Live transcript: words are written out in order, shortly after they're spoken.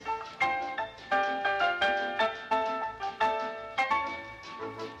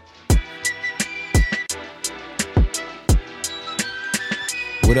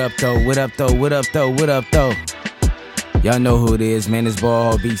What up though, what up though, what up though, what up though? Y'all know who it is, man. It's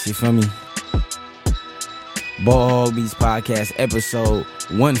Ball Hog Beats, you feel me? Ball Hog Beats Podcast, episode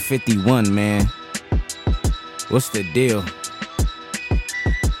 151, man. What's the deal?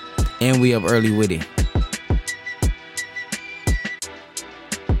 And we up early with it.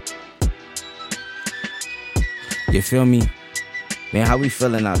 You feel me? Man, how we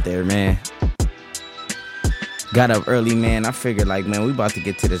feeling out there, man? Got up early, man. I figured, like, man, we about to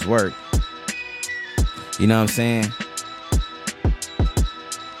get to this work. You know what I'm saying?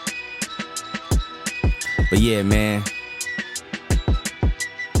 But yeah, man.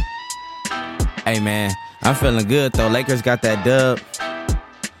 Hey, man. I'm feeling good, though. Lakers got that dub.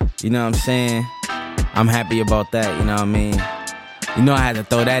 You know what I'm saying? I'm happy about that, you know what I mean? You know I had to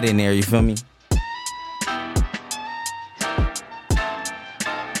throw that in there, you feel me?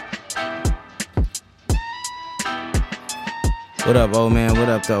 What up, old man? What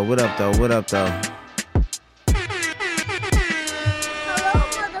up, though? What up, though? What up, though? Hello,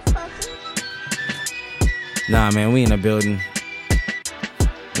 motherfucker. Nah, man, we in the building. You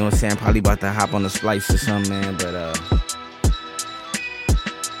know what I'm saying? Probably about to hop on the splice or something, man. But,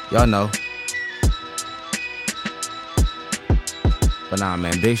 y'all know. But nah,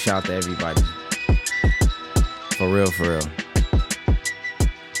 man, big shout out to everybody. For real, for real.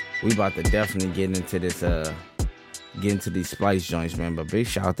 We about to definitely get into this, get into these splice joints, man. But big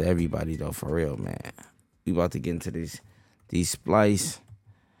shout out to everybody, though, for real, man. We about to get into these splice,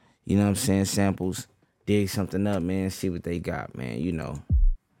 you know what I'm saying, samples. Dig something up, man. See what they got, man. You know,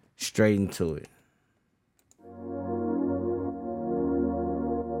 straight into it.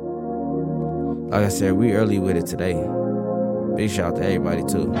 Like I said, we early with it today. Big shout out to everybody,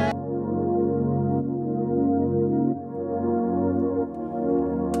 too.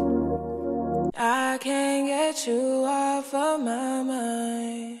 I can't get you off of my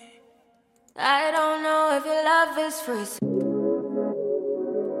mind. I don't know if your love is free.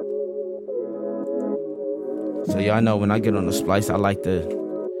 So y'all know when I get on the splice, I like to,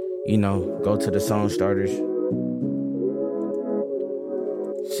 you know, go to the song starters.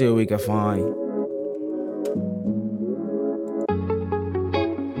 See what we can find.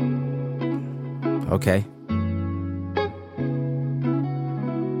 Okay.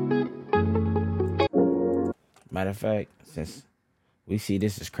 Matter of fact, since we see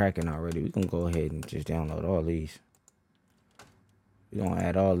this is cracking already, we can go ahead and just download all these. We're going to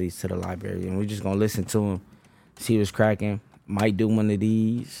add all these to the library, and we're just going to listen to them, see what's cracking. Might do one of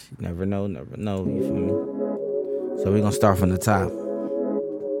these. Never know, you feel me? So we're going to start from the top.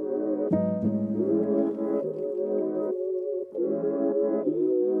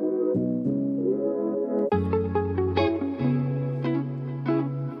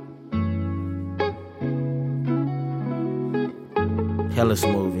 Hella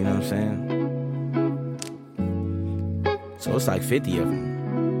smooth, you know what I'm saying? So it's like 50 of them.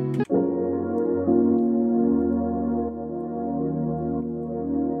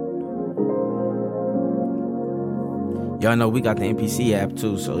 Y'all know we got the MPC app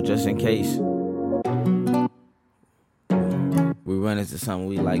too, so just in case we run into something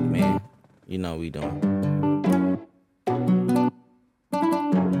we like, man, you know we doing.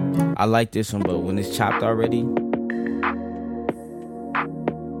 I like this one, but when it's chopped already,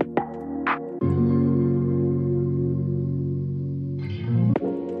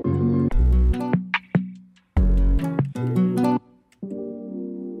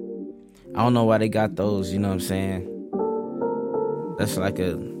 I don't know why they got those, you know what I'm saying? That's like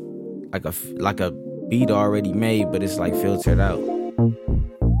a beat already made, but it's like filtered out.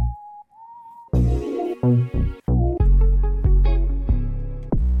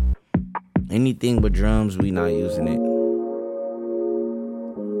 Anything but drums, we not using it.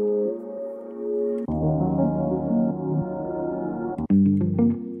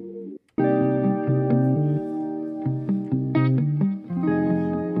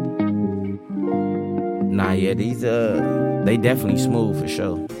 Nah, yeah, these they definitely smooth for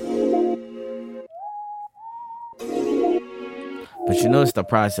sure. But you know it's the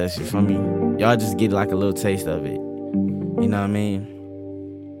process, you feel me? Y'all just get like a little taste of it. You know what I mean?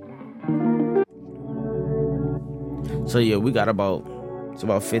 So yeah, we got about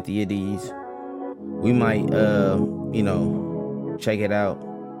 50 of these. We might you know, check it out.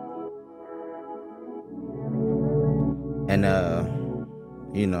 And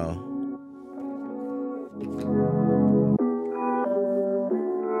you know,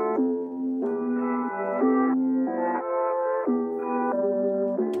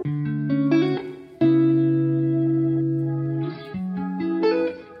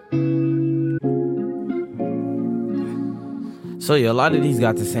 So yeah, a lot of these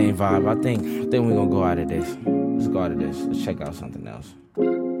got the same vibe. I think we're gonna go out of this. Let's go out of this. Let's check out something else. I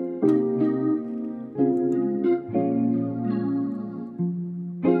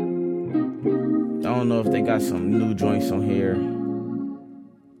don't know if they got some new joints on here.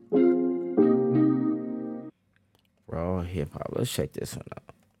 Raw hip hop. Let's check this one out.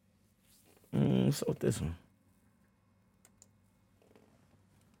 What's up with this one?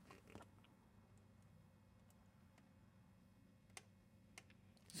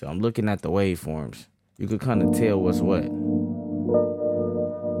 So I'm looking at the waveforms. You could kind of tell what's what. You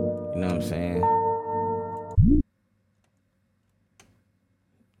know what I'm saying?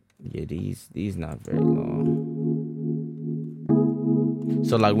 Yeah, these not very long.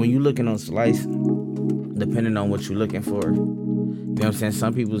 So like when you looking on Slice, depending on what you're looking for, you know what I'm saying?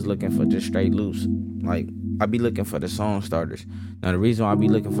 Some people's looking for just straight loops. Like I be looking for the song starters. Now the reason why I be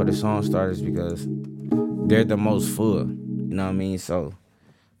looking for the song starters because they're the most full. You know what I mean? So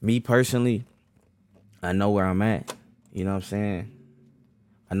me personally, I know where I'm at. You know what I'm saying?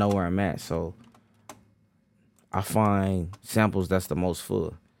 I know where I'm at. So I find samples that's the most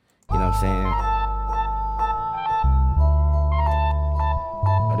full. You know what I'm saying?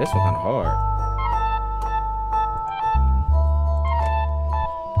 Oh, this one kind of hard.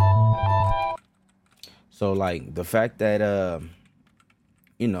 So like the fact that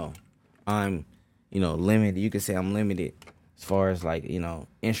I'm limited. You could say I'm limited as far as like,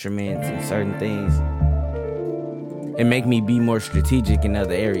 instruments and certain things. It make me be more strategic in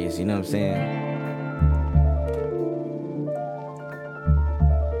other areas, you know what I'm saying?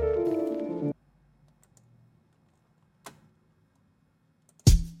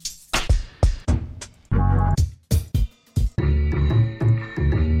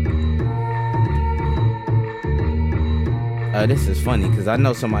 This is funny because I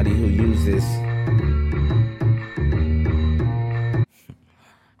know somebody who uses.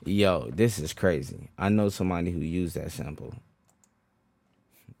 Yo, this is crazy. I know somebody who used that sample.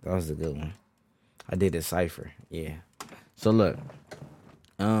 That was a good one. I did a cipher. Yeah. So look,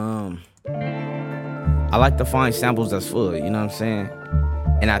 I like to find samples that's full. You know what I'm saying?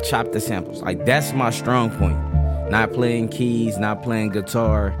 And I chop the samples. Like that's my strong point. Not playing keys, not playing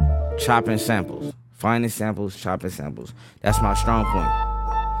guitar, chopping samples. Finding samples, chopping samples. That's my strong point.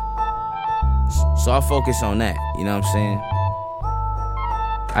 So I focus on that. You know what I'm saying?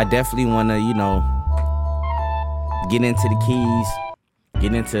 I definitely want to, get into the keys,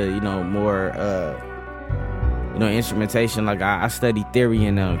 get into, more, instrumentation. Like I studied theory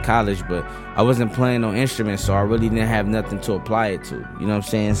in college, but I wasn't playing no instruments, so I really didn't have nothing to apply it to. You know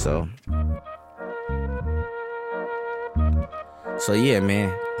what I'm saying? So yeah,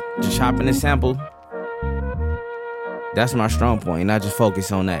 man, just chopping the sample. That's my strong point, and I just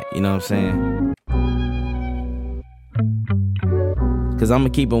focus on that. You know what I'm saying? Cause I'm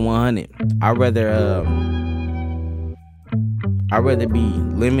gonna keep it 100. I'd rather be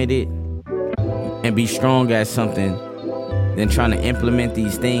limited and be strong at something than trying to implement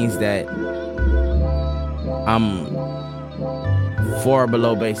these things that I'm far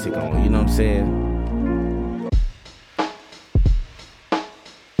below basic on. You know what I'm saying?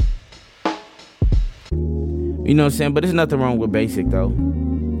 You know what I'm saying? But there's nothing wrong with basic though.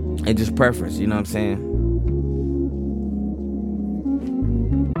 It's just preference, you know what I'm saying?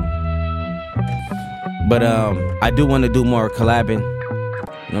 But I do want to do more collabing, you know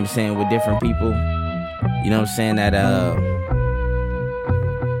what I'm saying, with different people. You know what I'm saying, that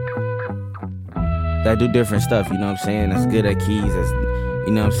do different stuff, you know what I'm saying? That's good at keys, that's,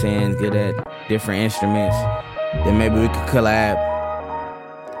 you know what I'm saying, good at different instruments. Then maybe we could collab,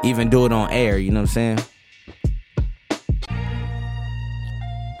 even do it on air, you know what I'm saying?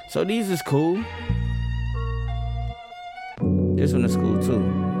 So these is cool. This one is cool too.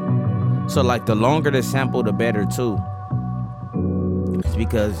 So like the longer the sample, the better too. It's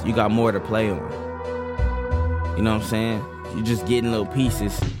because you got more to play on. You know what I'm saying? You're just getting little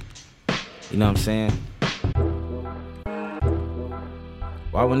pieces. You know what I'm saying?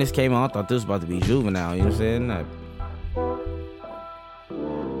 Why when this came out, I thought this was about to be Juvenile. You know what I'm saying?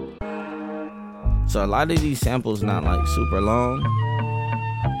 So a lot of these samples not like super long.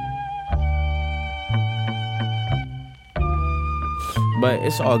 But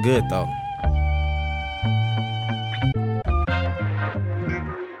it's all good though.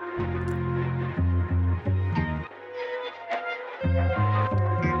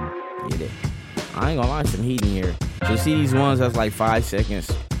 Get it. I ain't gonna lie, some heat in here. So see these ones that's like 5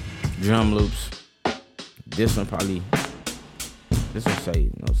 seconds, drum loops. This one say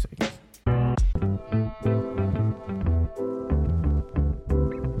no seconds.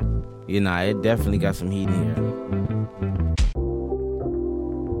 It definitely got some heat in here.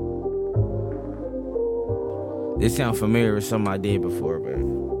 This sound familiar with something I did before, but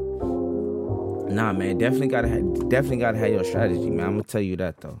nah, man, definitely gotta have your strategy, man. I'm gonna tell you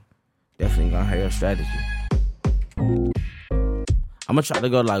that though. Definitely gonna have your strategy. I'm gonna try to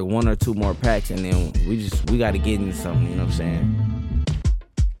go to like 1 or 2 more packs, and then we gotta get into something. You know what I'm saying?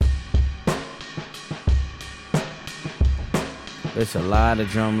 There's a lot of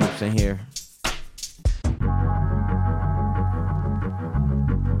drum loops in here.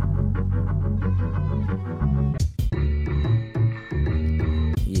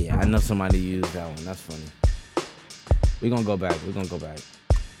 Yeah, I know somebody used that one. That's funny. We're gonna go back.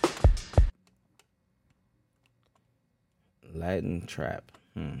 Latin trap.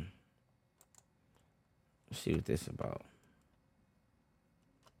 Let's see what this about.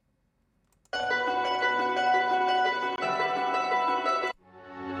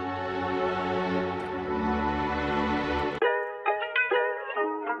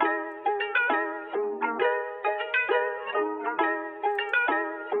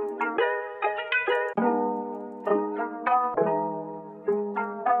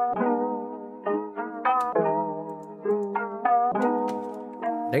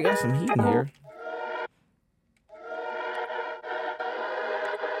 They got some heat in here.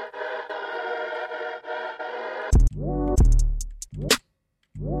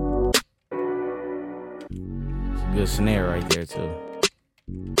 It's a good snare right there too.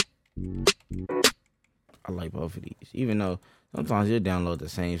 I like both of these. Even though sometimes you'll download the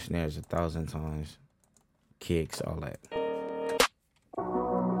same snares 1,000 times. Kicks, all that.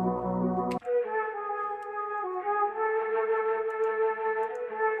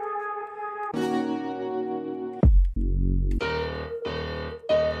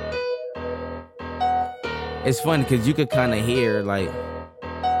 It's funny because you could kind of hear like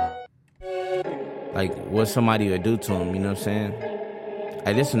what somebody would do to him, you know what I'm saying?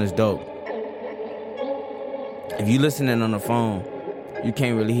 Like, this one is dope. If you listening on the phone, you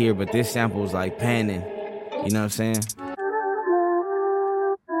can't really hear, but this sample is like panning, you know what I'm saying?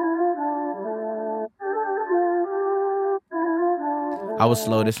 I would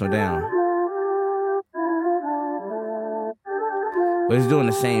slow this one down. But it's doing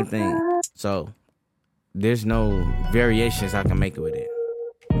the same thing, so there's no variations I can make with it.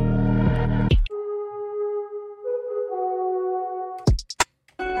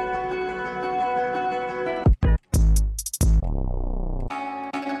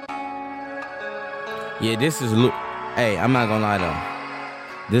 Yeah, this is hey, I'm not gonna lie though.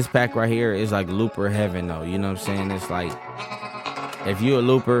 This pack right here is like looper heaven though. You know what I'm saying? It's like, if you're a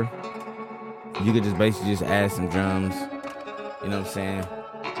looper, you could just basically just add some drums. You know what I'm saying?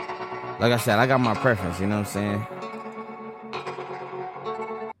 Like I said, I got my preference, you know what I'm saying?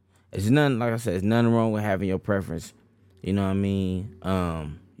 It's nothing, like I said, it's nothing wrong with having your preference. You know what I mean?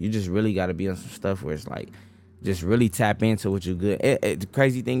 You just really got to be on some stuff where it's like, just really tap into what you're good at. The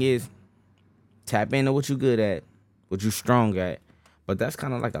crazy thing is, tap into what you're good at, what you're strong at. But that's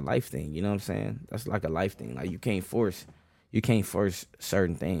kind of like a life thing, you know what I'm saying? That's like a life thing. Like, you can't force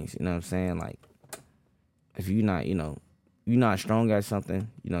certain things, you know what I'm saying? Like, if you're not, you're not strong at something,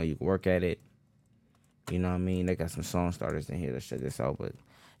 you can work at it. You know what I mean? They got some song starters in here that shut this out. But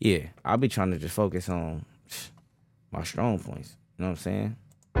yeah, I'll be trying to just focus on my strong points. You know what I'm saying?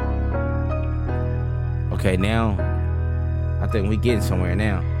 Okay, now I think we getting somewhere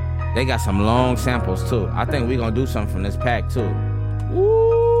now. They got some long samples too. I think we gonna do something from this pack too.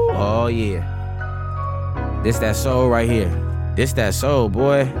 Woo! Oh yeah. This that soul right here. This that soul,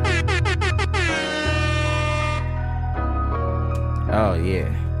 boy. Oh, yeah.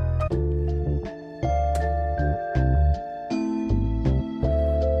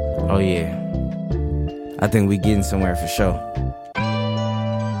 Oh, yeah. I think we getting somewhere for sure.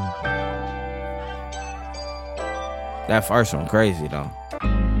 That first one crazy, though.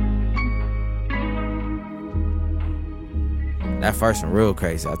 That first one real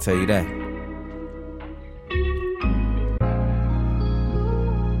crazy, I'll tell you that.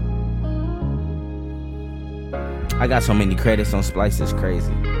 I got so many credits on Splice, it's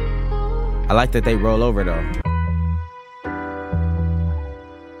crazy. I like that they roll over though.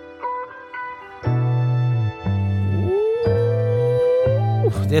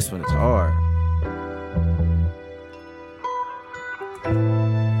 Ooh, this one is hard.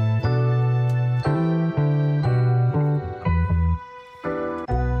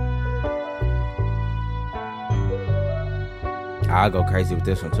 I'll go crazy with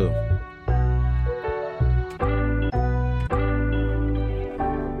this one too.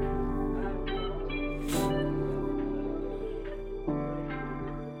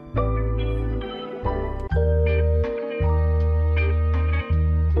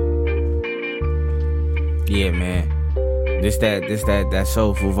 Yeah, man. This that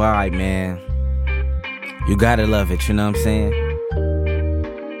soulful vibe, man. You gotta love it, you know what I'm saying?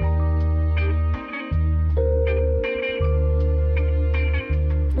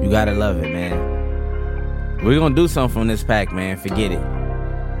 You gotta love it, man. We're gonna do something from this pack, man. Forget it.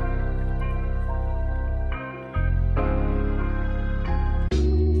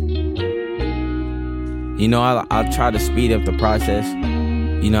 You know, I'll try to speed up the process.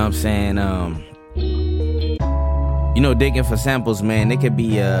 You know what I'm saying? You know, digging for samples, man, it could be,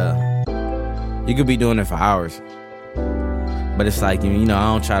 you could be doing it for hours. But it's like, you know, I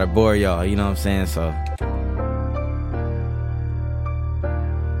don't try to bore y'all, you know what I'm saying? So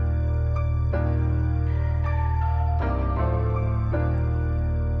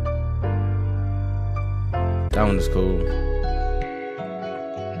that one is cool.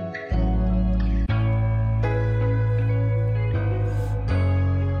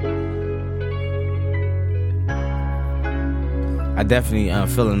 I definitely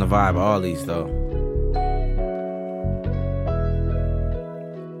feeling the vibe of all these though.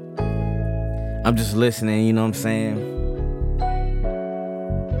 I'm just listening, you know what I'm saying?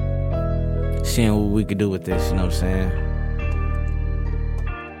 Seeing what we could do with this, you know what I'm saying?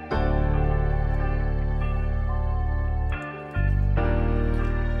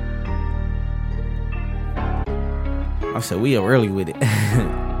 I said we up early with it.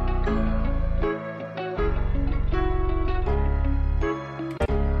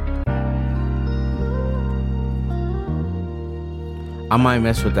 I might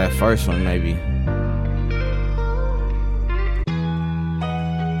mess with that first one, maybe.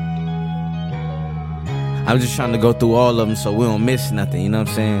 I'm just trying to go through all of them so we don't miss nothing, you know what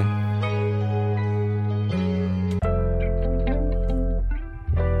I'm saying?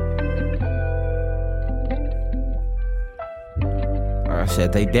 Like I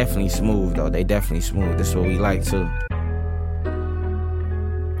said, they definitely smooth, though. They definitely smooth. This is what we like, too.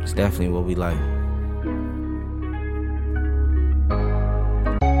 It's definitely what we like.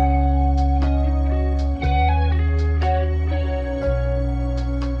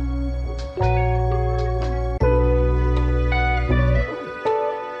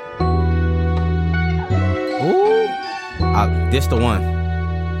 This the one.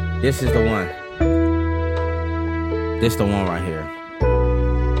 This is the one. This the one right here.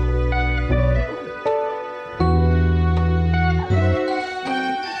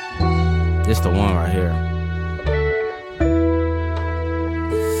 This the one right here.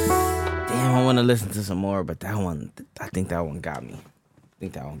 Damn, I want to listen to some more, but that one, I think that one got me.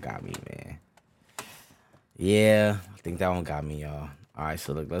 Man. Yeah, I think that one got me, y'all. All right,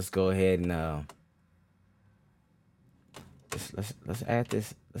 so look, let's go ahead and let's add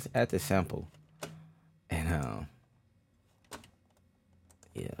this. Let's add this sample, and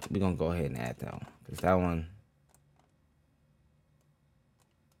yeah, we're gonna go ahead and add that one because that one.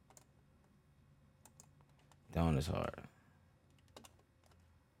 That one is hard.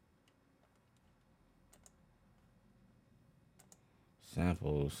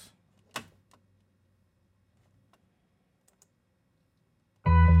 Samples.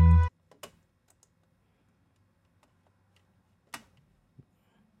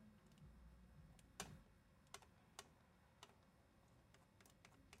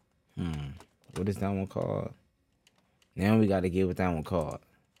 What is that one called? Now we got to get what that one called.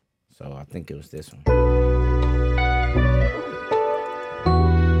 So I think it was this one.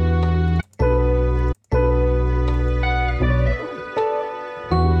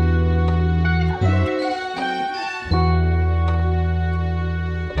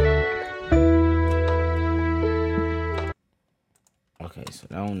 Okay, so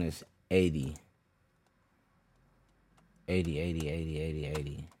that one is 80.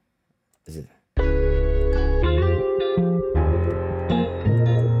 80. Is it?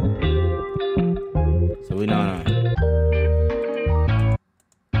 So we don't know.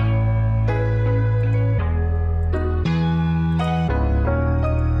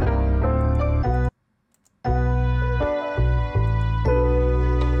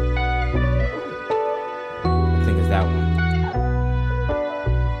 I think it's that one.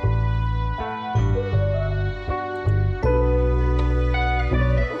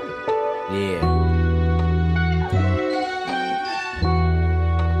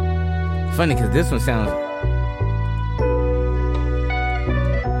 Funny because this one sounds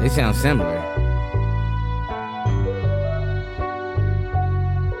similar.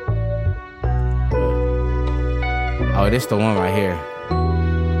 Oh, this the one right here.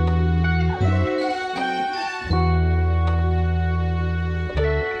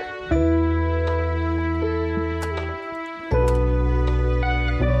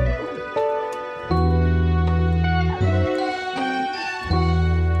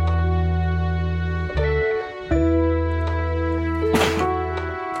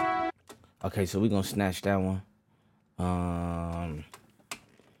 Okay, so we're gonna snatch that one.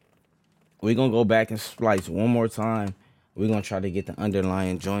 We're gonna go back and splice one more time. We're gonna try to get the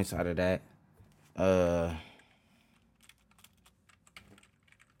underlying joints out of that.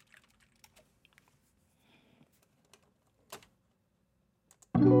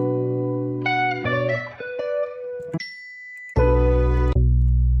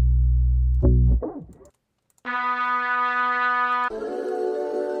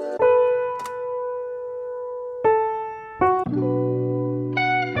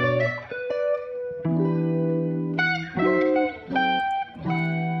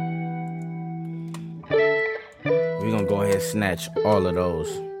 We're gonna go ahead and snatch all of those.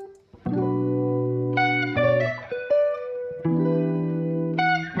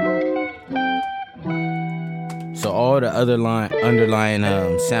 So all the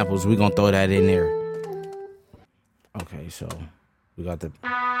underlying samples, we're gonna throw that in there. Okay, so we got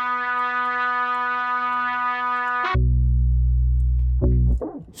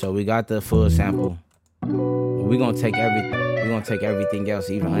the full sample. We're gonna take everything else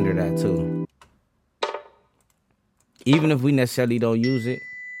even under that too. Even if we necessarily don't use it,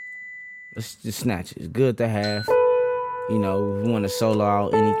 let's just snatch it. It's good to have. You know, if we want to solo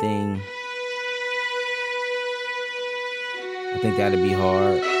out anything, I think that'd be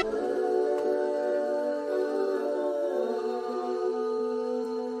hard.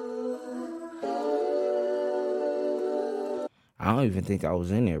 I don't even think I was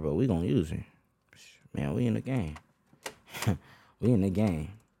in there, but we gonna use it. Man, we in the game. We in the game.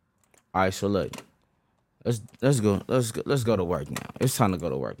 All right, so look. Let's go to work now. It's time to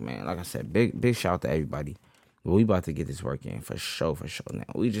go to work, man. Like I said, big shout out to everybody. But we about to get this work in for sure now.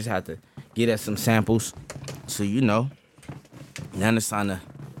 We just have to get us some samples. So you know. Now it's time to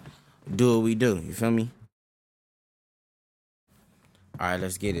do what we do. You feel me? Alright,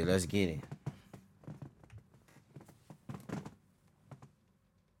 let's get it.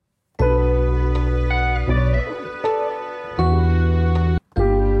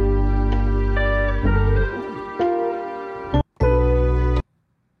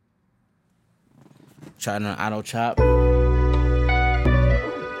 Trying to auto chop.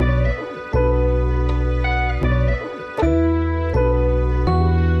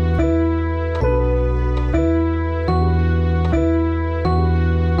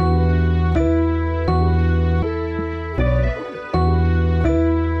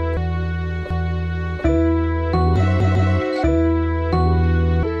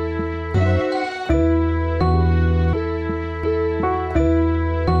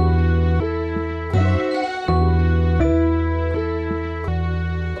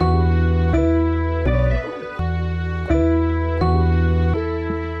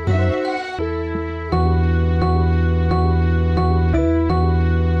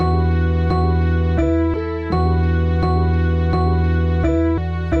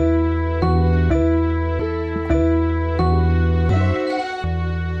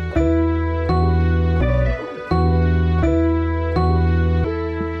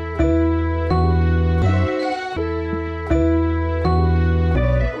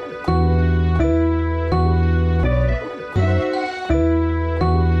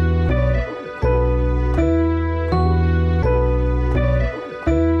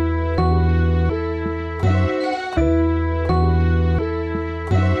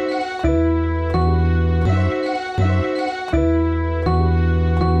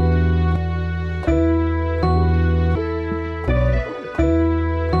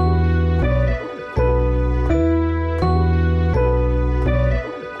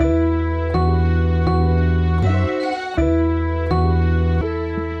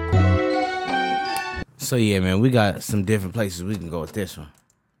 So yeah, man, we got some different places we can go with this one.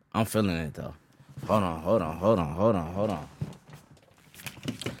 I'm feeling it though. Hold on. Let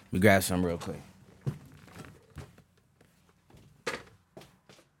me grab some real quick.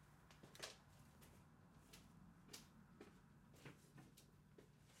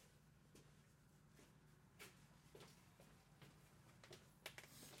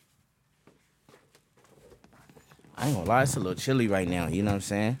 I ain't gonna lie, it's a little chilly right now, you know what I'm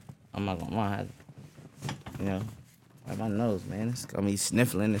saying? I'm not gonna lie. You know, like my nose, man. It's got me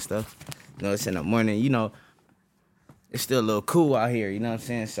sniffling and stuff. You know, it's in the morning. You know, it's still a little cool out here. You know what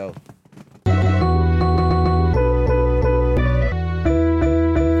I'm saying? So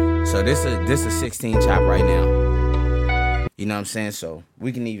this a 16 chop right now. You know what I'm saying? So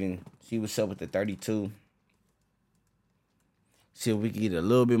we can even see what's up with the 32. See if we can get it a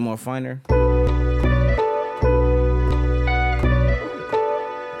little bit more finer.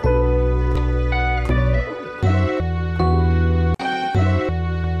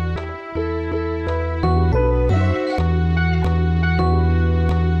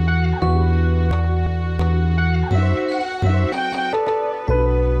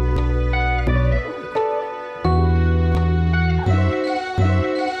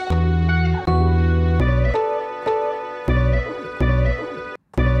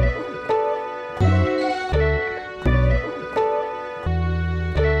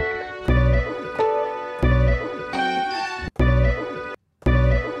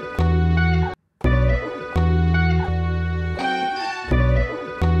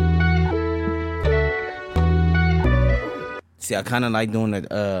 honestly, I kind of like doing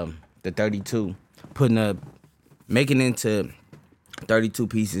the 32, making it into 32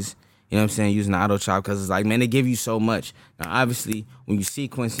 pieces. You know what I'm saying? Using the auto chop because it's like, man, they give you so much. Now, obviously, when you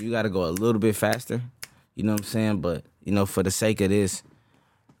sequence, you got to go a little bit faster. You know what I'm saying? But, you know, for the sake of this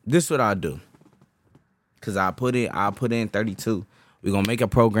is what I'll do. Because I'll put in 32. We're going to make a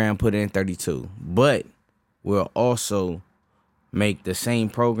program, put in 32. But we'll also make the same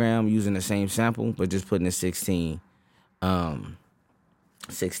program using the same sample, but just putting in 16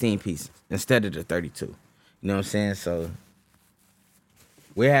 pieces instead of the 32. You know what I'm saying? So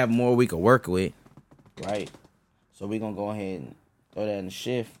we have more we can work with, right? So we're going to go ahead and throw that in the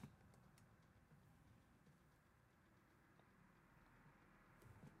shift.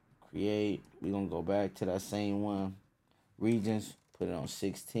 Create. We're going to go back to that same one. Regions, put it on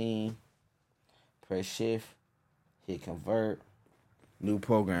 16. Press shift. Hit convert. New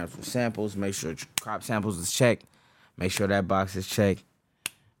programs for samples. Make sure crop samples is checked. Make sure that box is checked.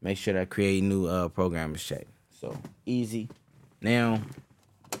 Make sure that create new program is checked. So easy. Now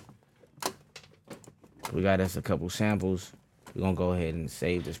we got us a couple samples. We're gonna go ahead and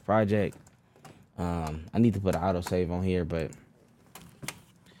save this project. I need to put an autosave on here, but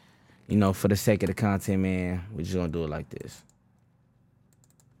you know, for the sake of the content, man, we're just gonna do it like this.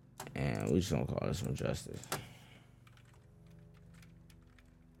 And we're just gonna call this one Justice.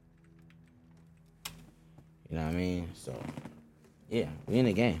 You know what I mean? So, yeah, we in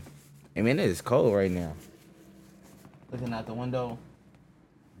the game. I mean, it is cold right now. Looking out the window,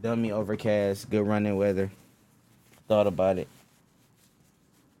 dummy overcast, good running weather. Thought about it.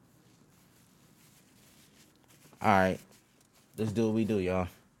 All right, let's do what we do, y'all.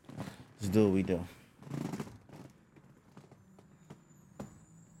 Let's do what we do.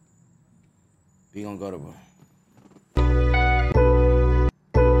 We gonna go to...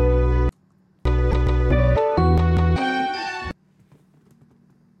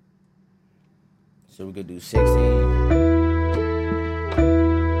 So we could do 16.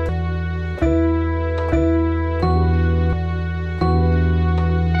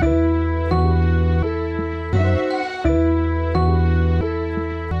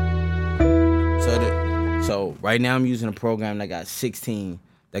 So right now I'm using a program that got 16.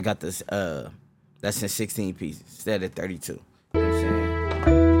 That got this that's in 16 pieces instead of 32. You know what I'm saying?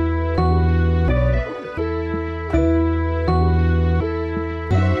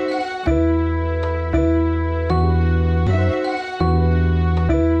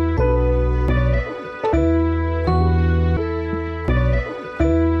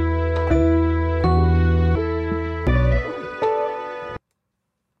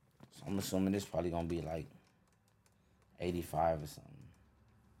 I'm assuming this probably gonna be like 85 or something.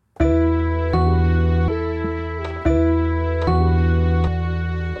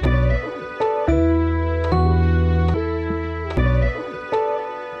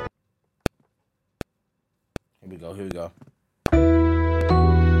 Here we go.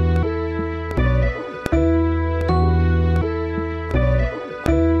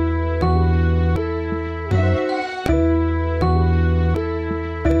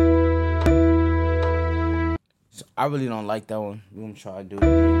 I really don't like that one. We're gonna try to do it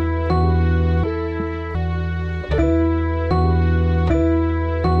again.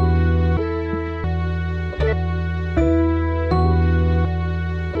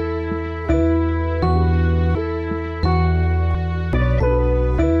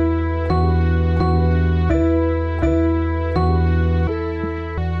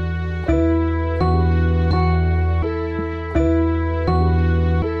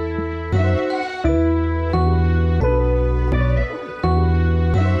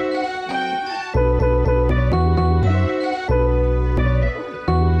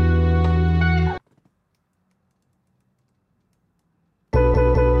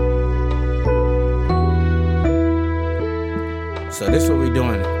 So this is what we're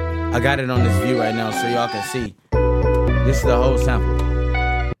doing. I got it on this view right now so y'all can see. This is the whole sample.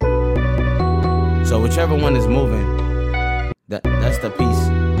 So whichever one is moving, that's the piece.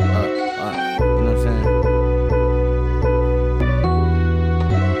 You know what I'm saying?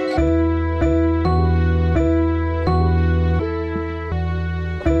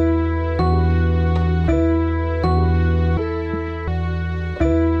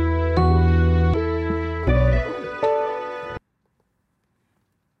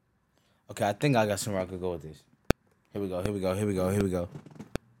 Okay, I think I got somewhere I could go with this. Here we go.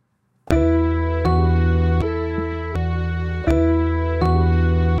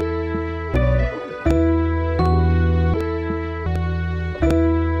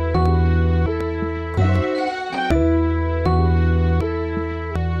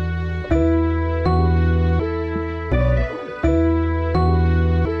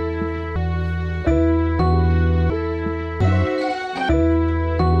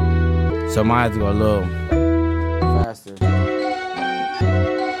 So I might have to go a little faster.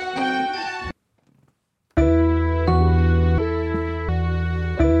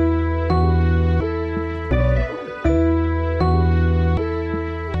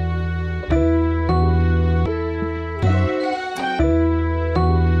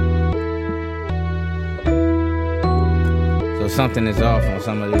 So something is off on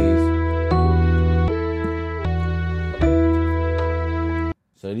some of these.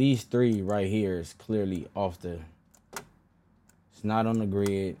 So these three right here is clearly off the. It's not on the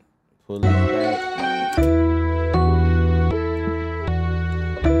grid. Pull it back.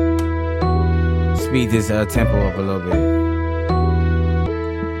 Speed this tempo up a little bit.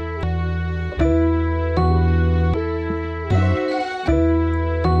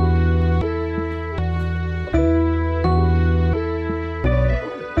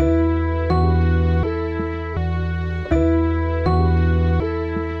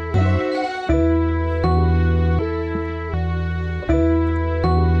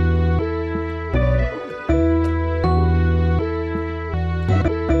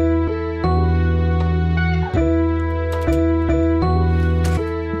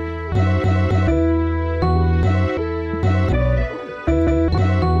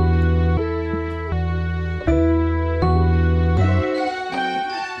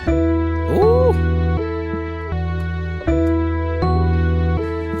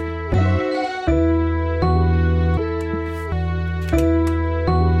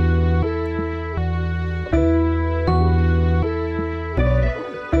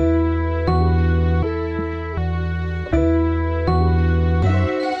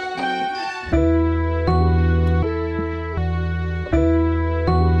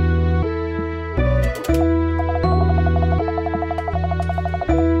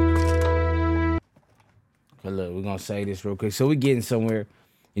 Say this real quick. So we're getting somewhere,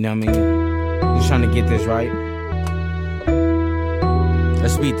 you know what I mean? Just trying to get this right.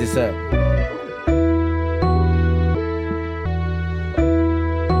 Let's speed this up.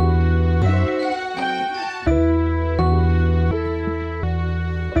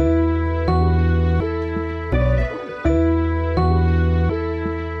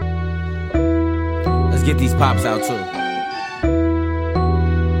 Let's get these pops out too.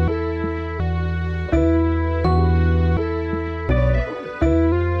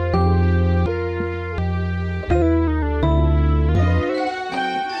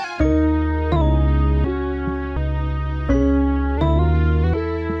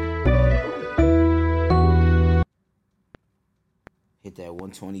 Hit that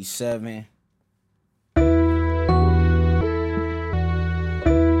 127.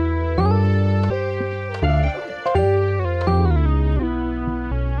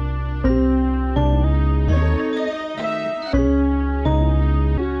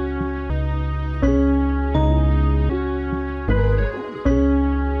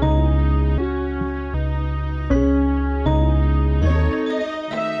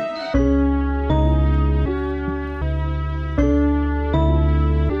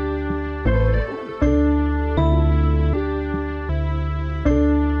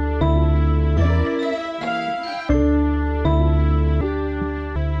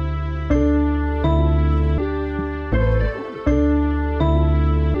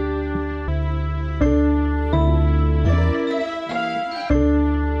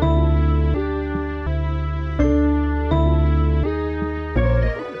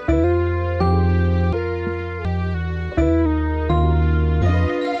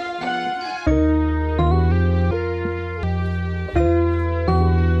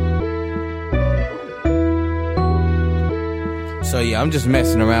 So yeah, I'm just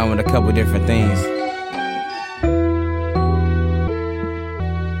messing around with a couple different things.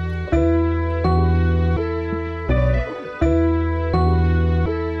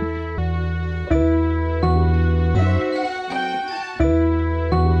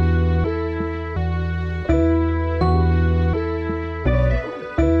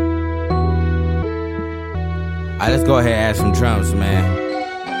 All right, let's go ahead and add some drums,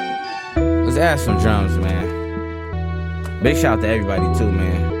 man. Let's add some drums, man. Big shout out to everybody too,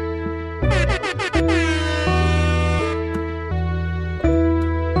 man.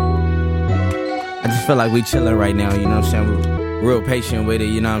 I just feel like we chilling right now, you know what I'm saying? We're real patient with it,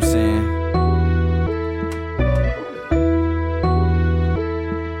 you know what I'm saying?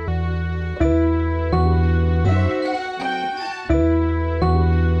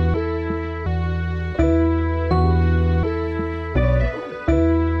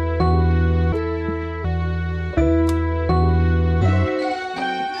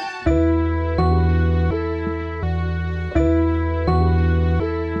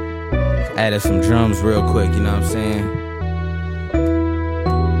 added some drums real quick, you know what I'm saying?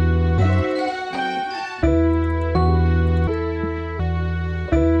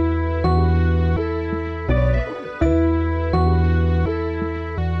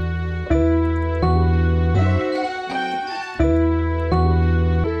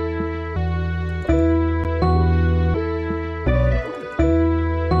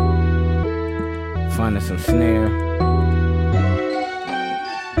 Finding some snare.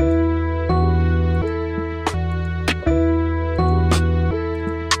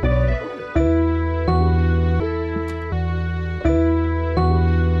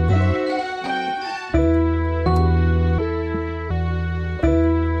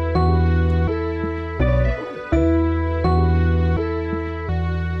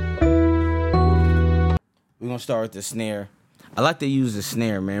 We're gonna start with the snare. I like to use the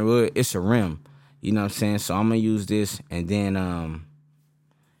snare, man. It's a rim. You know what I'm saying? So I'm gonna use this, and then I'm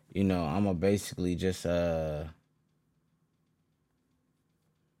gonna basically just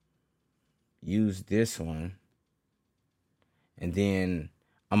use this one, and then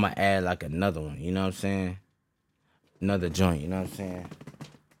I'm gonna add like another one, you know what I'm saying? Another joint, you know what I'm saying?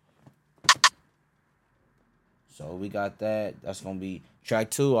 So we got that. That's gonna be track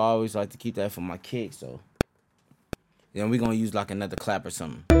 2. I always like to keep that for my kick, so then we're gonna use like another clap or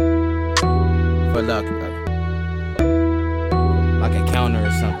something. For like a counter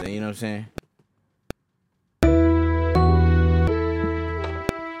or something, you know what I'm saying?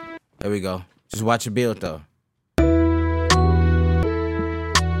 There we go. Just watch it build though.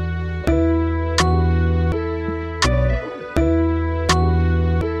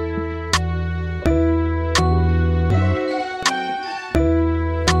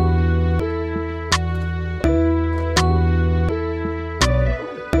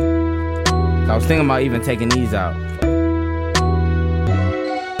 I was thinking about even taking these out.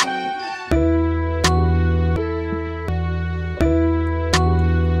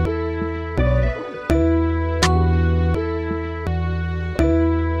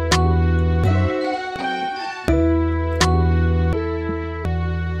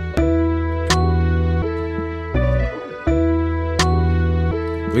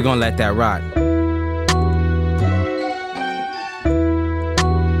 We're gonna let that rock.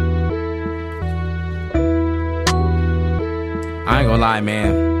 I ain't gonna lie,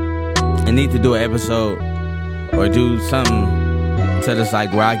 man. I need to do an episode or do something to this,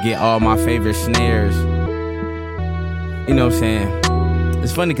 like where I get all my favorite snares. You know what I'm saying?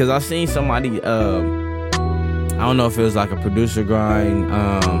 It's funny because I seen somebody, I don't know if it was like a producer grind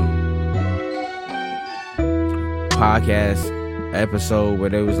podcast episode where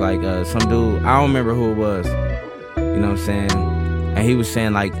there was like some dude, I don't remember who it was. You know what I'm saying? And he was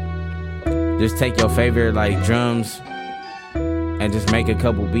saying like, just take your favorite like drums and just make a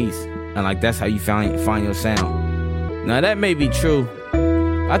couple beats, and like that's how you find your sound. Now that may be true.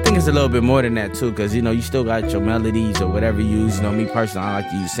 I think it's a little bit more than that too, because you know you still got your melodies or whatever you use. You know, me personally, I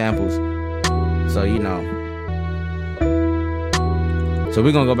like to use samples. So you know. So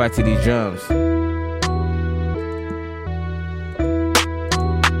we're gonna go back to these drums.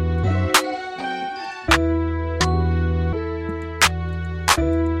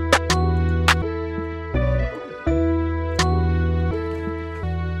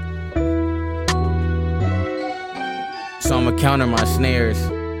 So I'm gonna counter my snares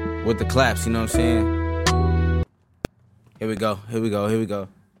with the claps, you know what I'm saying? Here we go, here we go, here we go.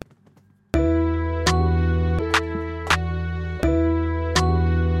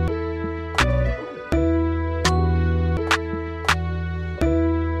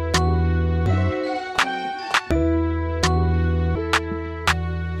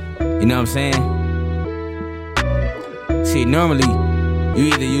 You know what I'm saying? See, normally you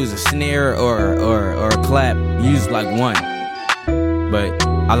either use a snare or a clap. Use like one. But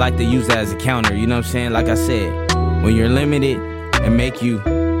I like to use that as a counter, you know what I'm saying? Like I said, when you're limited and make you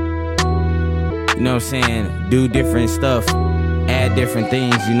know what I'm saying, do different stuff, add different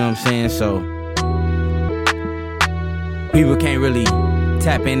things, you know what I'm saying? So people can't really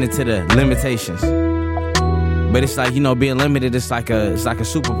tap into the limitations. But it's like, you know, being limited, it's like a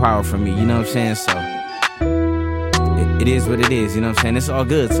superpower for me, you know what I'm saying? So it is what it is, you know what I'm saying? It's all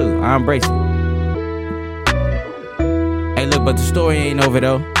good too. I embrace it. Hey, look, but the story ain't over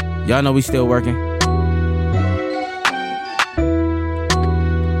though. Y'all know we still working.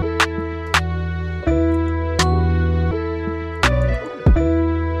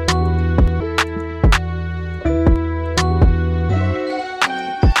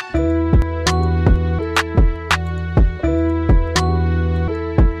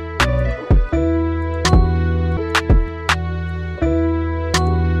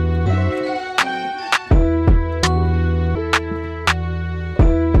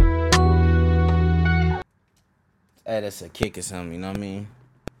 us a kick or something, you know what I mean?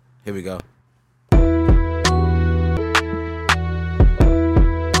 Here we go.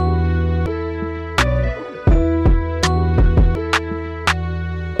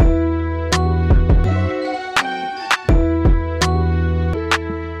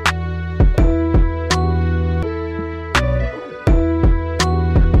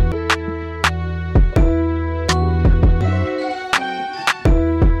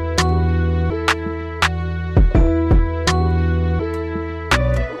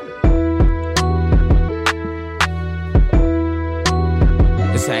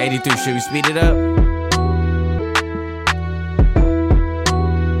 It's at 83. Should we speed it up?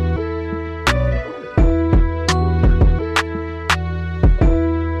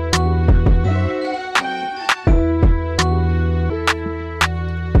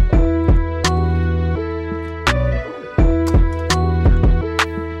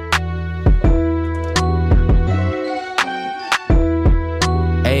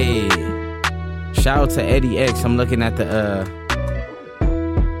 Hey, shout out to Eddie X. I'm looking at the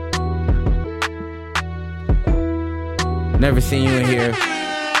never seen you in here.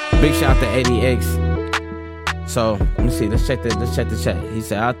 Big shout out to Eddie X. So let me see. Let's check the chat. He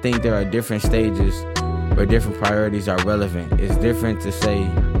said, I think there are different stages where different priorities are relevant. It's different to say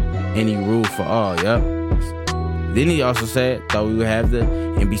any rule for all. Yup. Then he also said, thought we would have the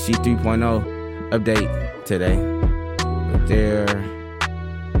NBC 3.0 update today, but there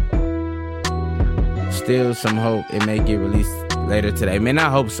still some hope it may get released later today. Man,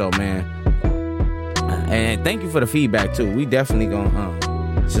 I hope so, man. And thank you for the feedback too. We definitely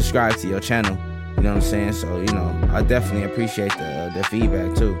gonna subscribe to your channel. You know what I'm saying? So, you know, I definitely appreciate the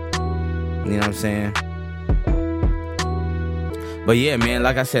feedback too. You know what I'm saying? But yeah, man,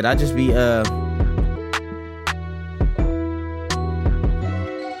 like I said, I just be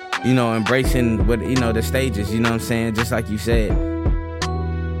you know, embracing what, you know, the stages, you know what I'm saying? Just like you said.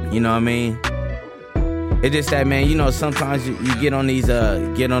 You know what I mean? It's just that, man, you know, sometimes you get on these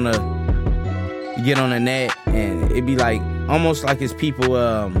get on the net and it be like almost like it's people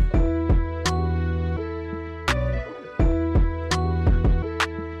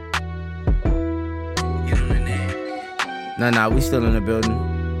Nah, we still in the building.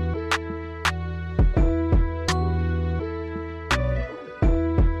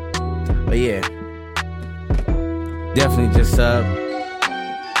 But yeah, definitely just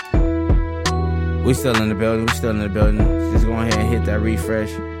we still in the building. Just go ahead and hit that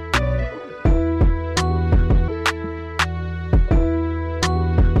refresh.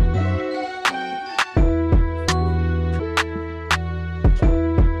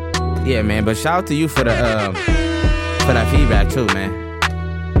 Yeah, man, but shout out to you for the for that feedback too, man.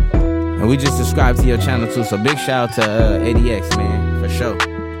 And we just subscribed to your channel too, so big shout out to ADX, man, for sure.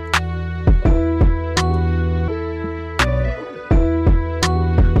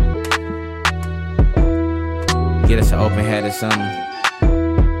 Get us an open head or something.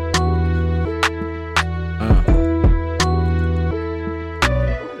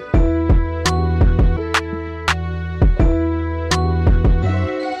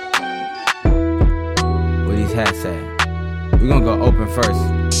 Hats at. We're gonna go open first.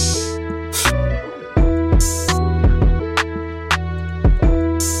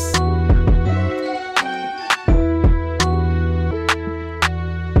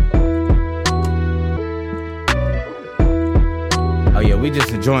 Oh yeah, we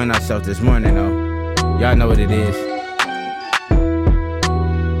just enjoying ourselves this morning though. Y'all know what it is.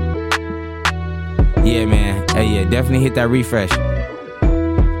 Yeah, man. Hey, yeah, definitely hit that refresh.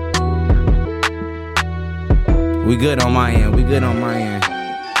 We good on my end.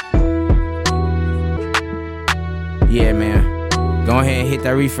 Yeah, man. Go ahead and hit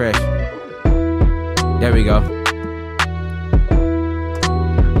that refresh. There we go.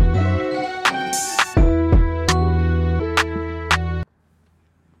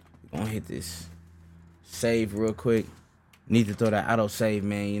 Gonna hit this save real quick. Need to throw that auto save,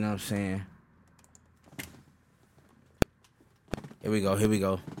 man. You know what I'm saying? Here we go.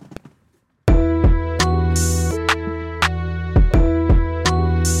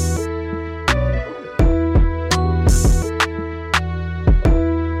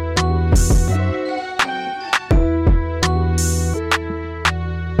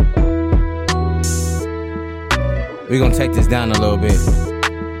 We're gonna take this down a little bit.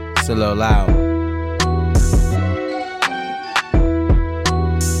 It's a little loud.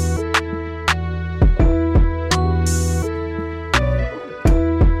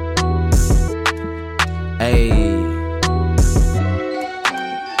 Hey.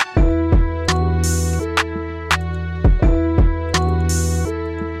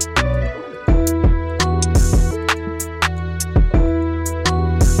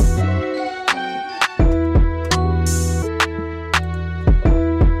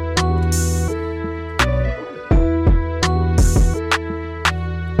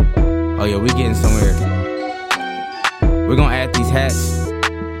 hats,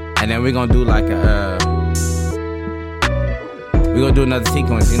 and then we're gonna do like a we're gonna do another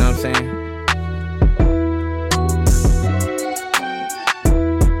sequence, you know what I'm saying?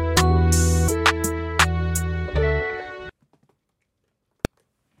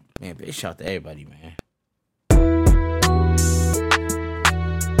 Man, big shout to everybody, man.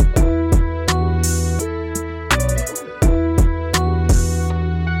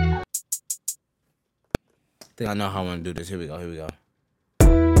 I think I know how I want to do this. Here we go.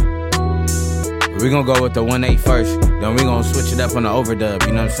 We're going to go with the 1/8 first. Then we're going to switch it up on the overdub.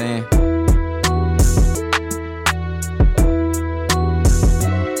 You know what I'm saying?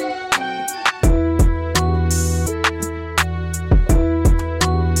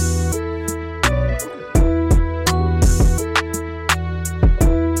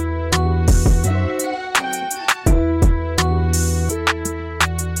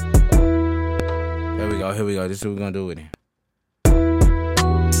 Here we go. This is what we're going to do with it.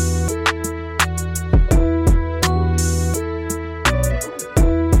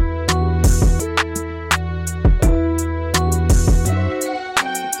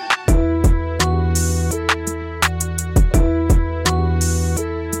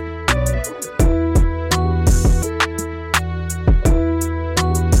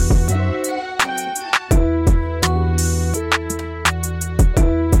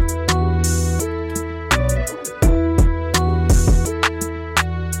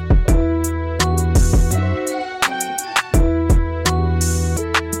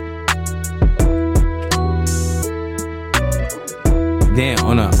 Then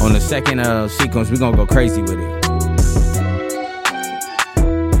on the second sequence, we're gonna go crazy with it.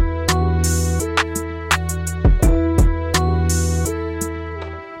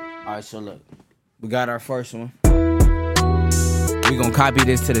 Alright, so look. We got our first one. We're gonna copy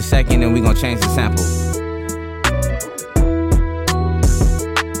this to the second and we're gonna change the sample.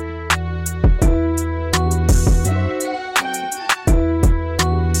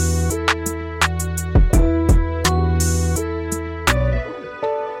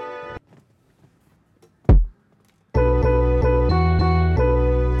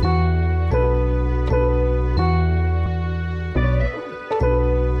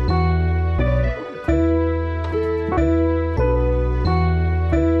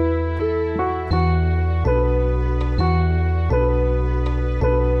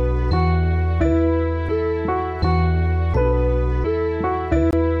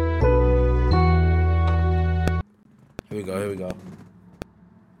 Here we go.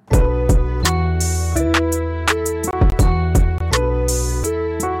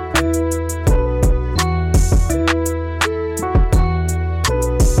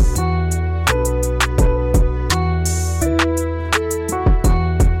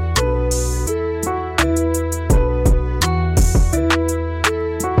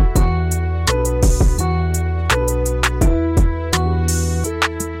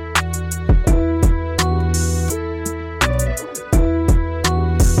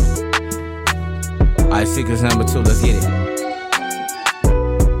 Alright, sequence number 2, let's get it.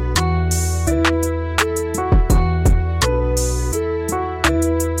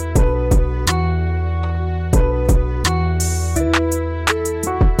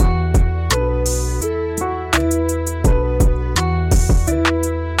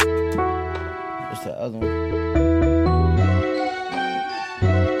 What's the other one?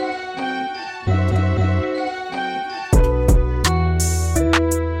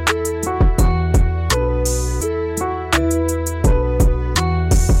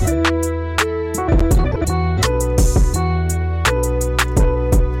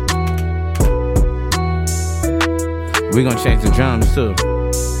 We're gonna change the drums too.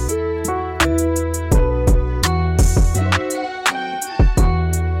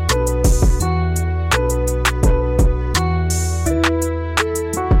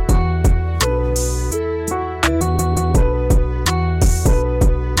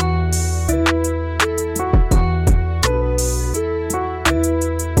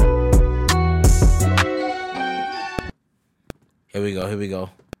 Here we go.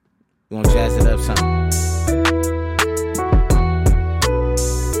 We're gonna jazz it up some.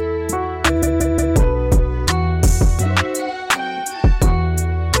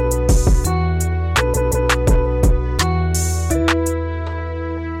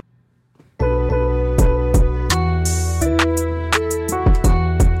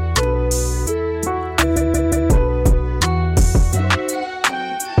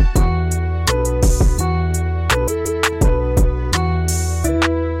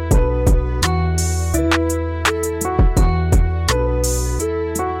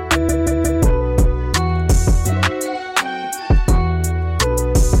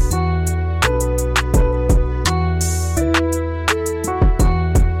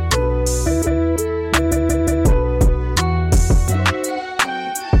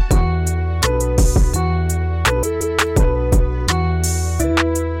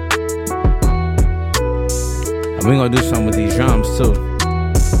 We gonna do something with these drums too.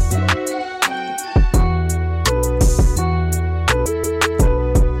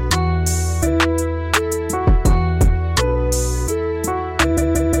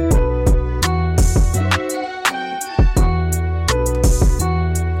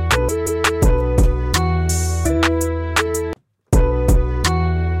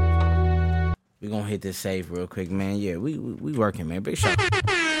 We gonna hit this save real quick, man. Yeah, we working, man. Big shout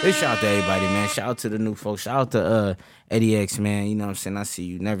out to everybody, man. Shout out to the new folks. Shout out to Eddie X, man. You know what I'm saying? I see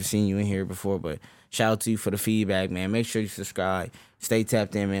you. Never seen you in here before, but shout out to you for the feedback, man. Make sure you subscribe. Stay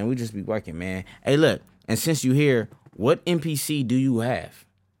tapped in, man. We just be working, man. Hey, look, and since you here, what NPC do you have?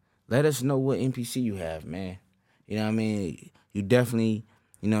 Let us know what NPC you have, man. You know what I mean? You definitely,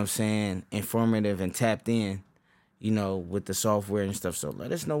 you know what I'm saying, informative and tapped in, you know, with the software and stuff. So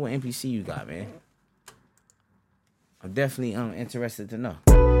let us know what NPC you got, man. I'm definitely interested to know.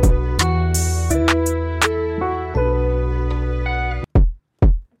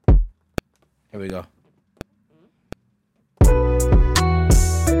 Here we go.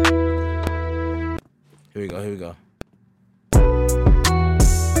 Here we go.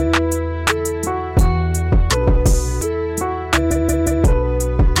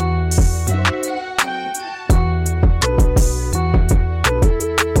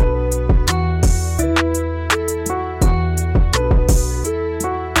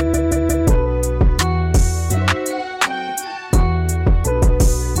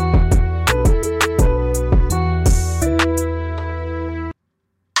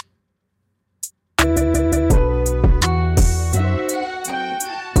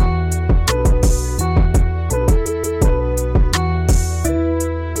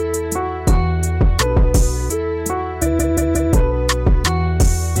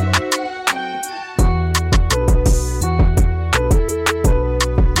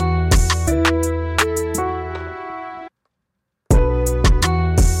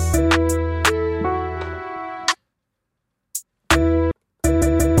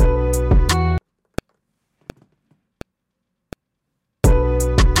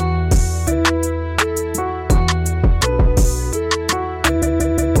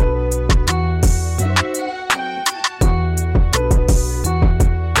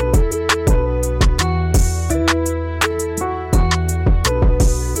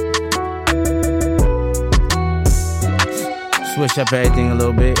 Switch up everything a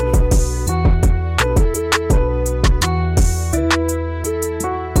little bit.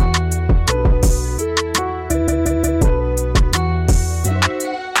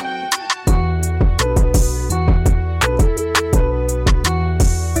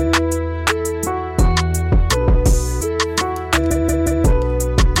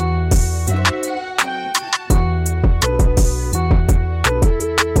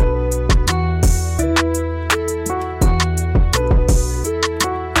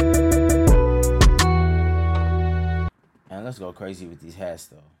 Let's go crazy with these hats,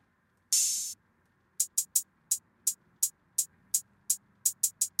 though.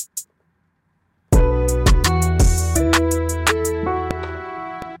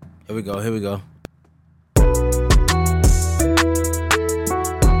 Here we go.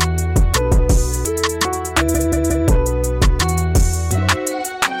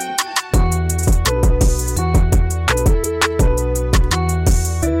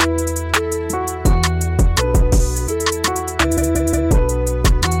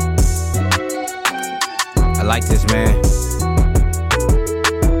 I like this, man.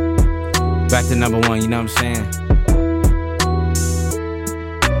 Back to number one, you know what I'm saying?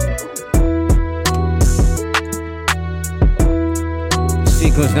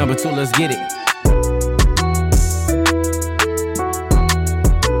 Sequence number 2, let's get it.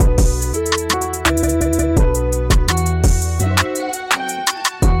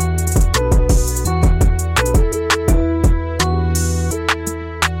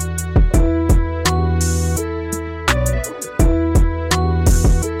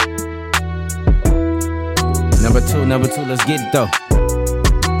 Number two, let's get it though.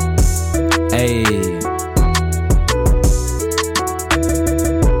 Hey.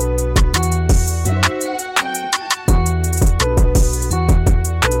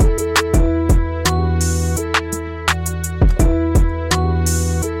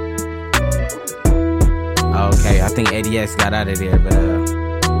 Okay, I think ADX got out of there, but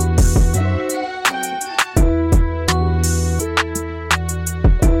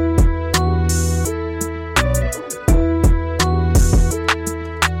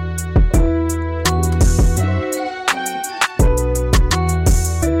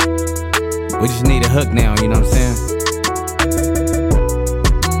we just need a hook now, you know what I'm saying?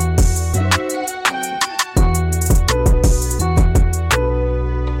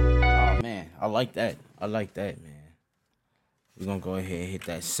 like that. I like that, man. We're gonna go ahead and hit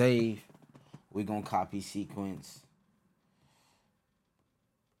that save. We're gonna copy sequence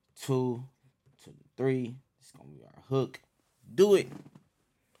 2 to 3. It's gonna be our hook. Do it.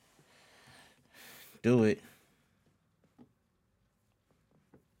 Do it.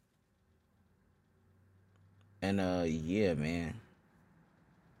 And yeah, man.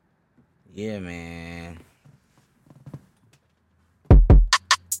 Yeah, man.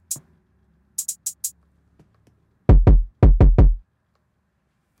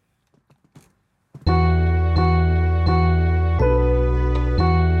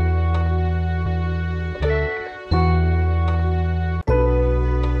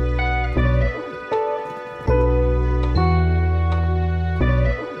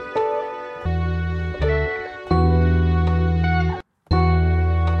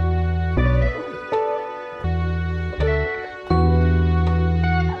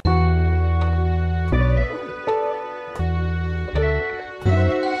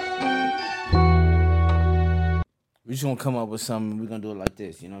 We're just gonna come up with something. We're gonna do it like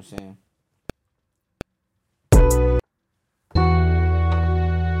this. You know what I'm saying?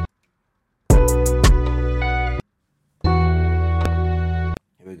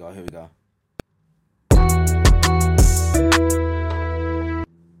 Here we go. Here we go.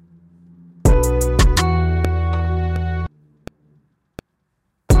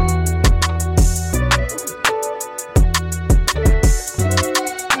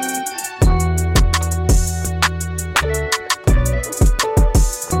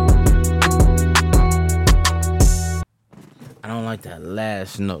 I don't like that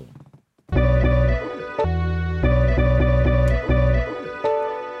last note.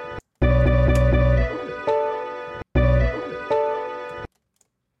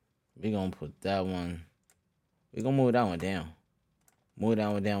 We're gonna put that one. We're gonna move that one down. Move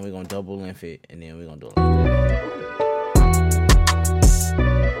that one down. We're gonna double length it, and then we're gonna do it like that.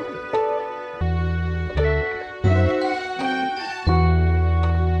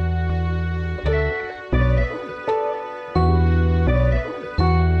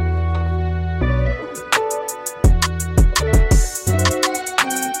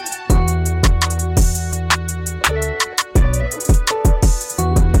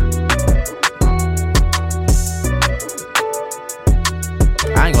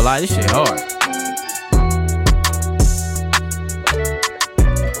 I ain't gonna lie, this shit hard.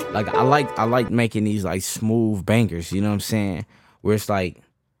 Like I like making these like smooth bangers, you know what I'm saying? Where it's like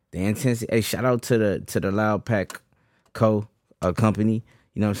the intensity. Hey, shout out to the Loud Pack company,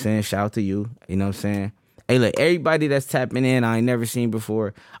 you know what I'm saying? Shout out to you, you know what I'm saying? Hey, look, everybody that's tapping in, I ain't never seen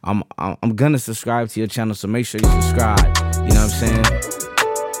before. I'm gonna subscribe to your channel, so make sure you subscribe. You know what I'm saying?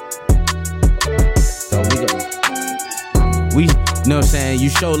 So we you know what I'm saying? You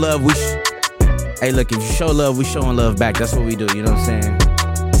show love, hey, look, if you show love, we showing love back. That's what we do, you know what I'm saying?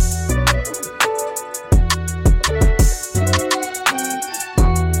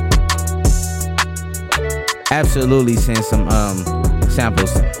 Absolutely send some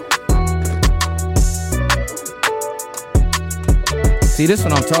samples. See, this is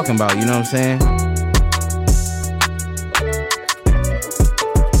what I'm talking about, you know what I'm saying?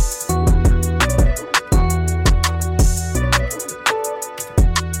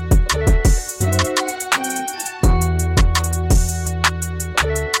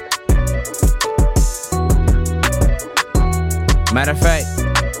 Matter of fact,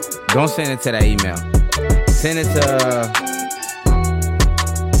 don't send it to that email. Send it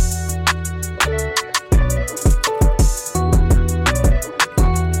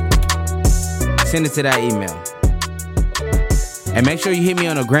to that email. And make sure you hit me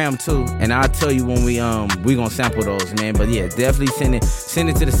on the gram too, and I'll tell you when we gonna sample those, man. But yeah, definitely send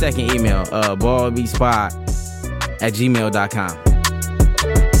it to the second email, ballbspot@gmail.com.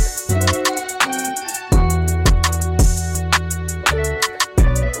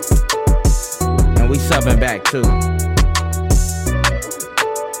 We subbing back too.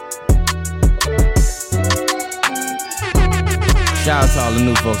 Shout out to all the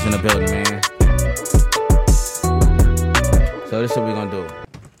new folks in the building, man. So this is what we gonna do.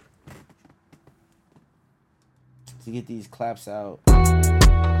 To get these claps out.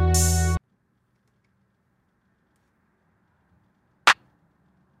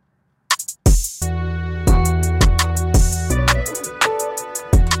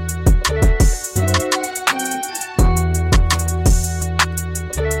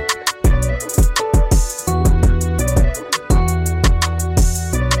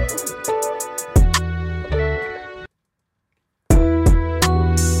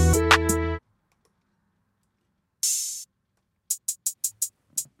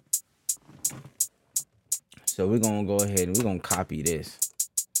 So we're gonna go ahead and we're gonna copy this.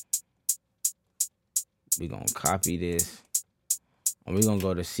 We're gonna copy this. And we're gonna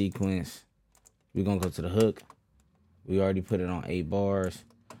go to sequence. We're gonna go to the hook. We already put it on 8 bars.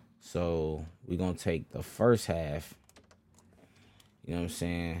 So we're gonna take the first half. You know what I'm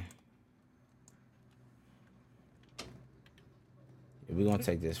saying? We're gonna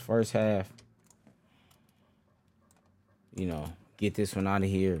take this first half. You know, get this one out of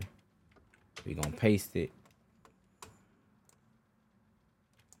here. We're gonna paste it.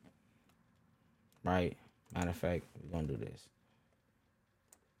 Right? Matter of fact, we're gonna do this.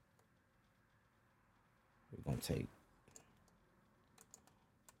 We're gonna take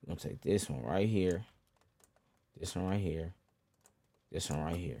this one right here. This one right here. This one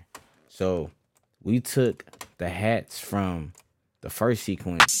right here. So we took the hats from the first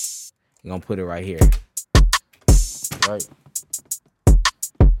sequence. We're gonna put it right here. Right.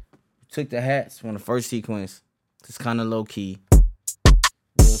 Took the hats from the first sequence. It's kind of low key.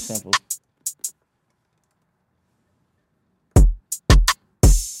 Real simple.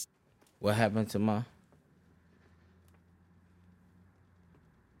 What happened to my...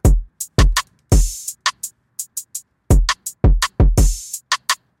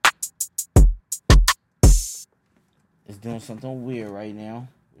 It's doing something weird right now.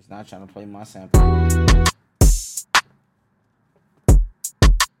 It's not trying to play my sample.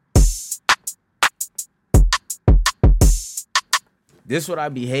 This what I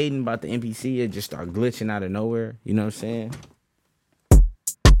be hating about the MPC. It just start glitching out of nowhere. You know what I'm saying?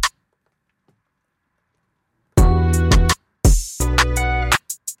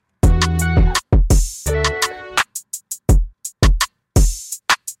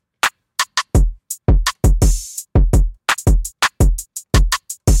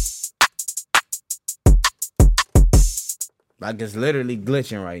 Like it's literally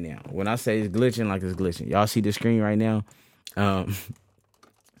glitching right now. When I say it's glitching, like it's glitching. Y'all see the screen right now?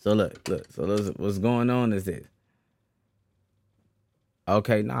 So look. So what's going on is this.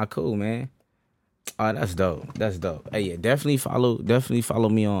 Okay, cool, man. Oh, that's dope. That's dope. Hey, yeah, definitely follow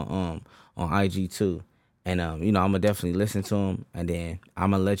me on IG too. And you know, I'm gonna definitely listen to them, and then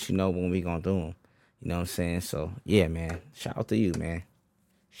I'm gonna let you know when we gonna do them. You know what I'm saying? So yeah, man. Shout out to you, man.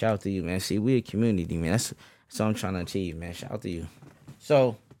 Shout out to you, man. See, we a community, man. That's what I'm trying to achieve, man. Shout out to you.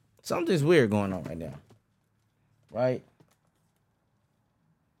 So something's weird going on right now, right?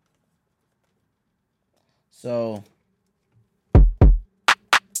 So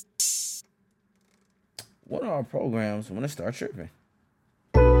one of our programs want to start tripping.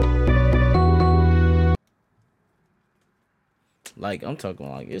 Like I'm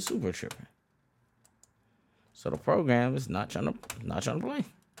talking like it's super tripping. So the program is not trying to play.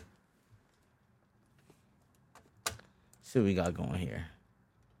 See what we got going here.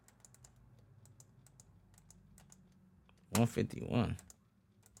 151.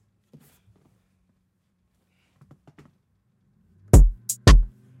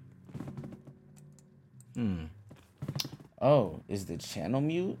 Oh, is the channel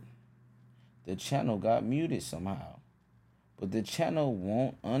mute? The channel got muted somehow. But the channel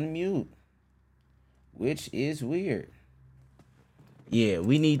won't unmute, which is weird. Yeah,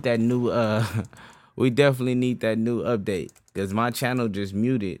 we need that new we definitely need that new update, because my channel just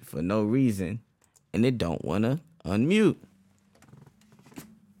muted for no reason and it don't want to unmute.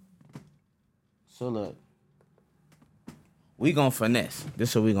 So look, we gonna finesse. This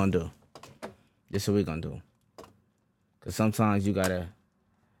is what we gonna do. Because sometimes you gotta,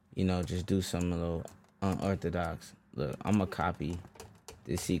 you know, just do something a little unorthodox. Look, I'm gonna copy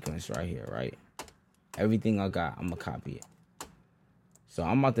this sequence right here, right? Everything I got, I'm gonna copy it. So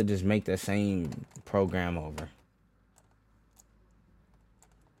I'm about to just make that same program over.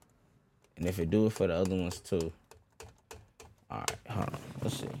 And if it do it for the other ones too. All right, hold on.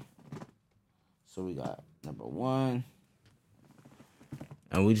 Let's see. So we got number 1.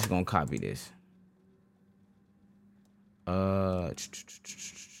 And we just gonna copy this. We're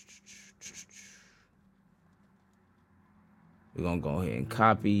gonna go ahead and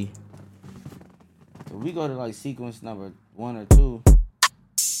copy. So we go to like sequence number 1 or 2.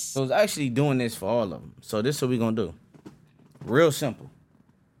 So it's actually doing this for all of them. So this is what we're gonna do. Real simple.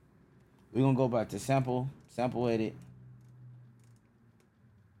 We're gonna go back to sample edit.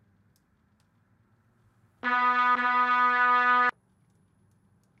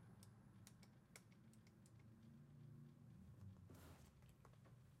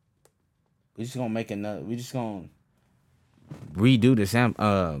 We're just gonna make another. We're just gonna redo the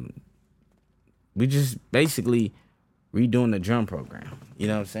sample. We just basically redoing the drum program. You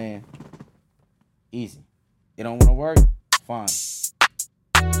know what I'm saying? Easy. It don't want to work? Fine.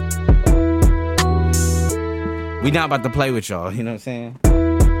 We not about to play with y'all, you know what I'm saying?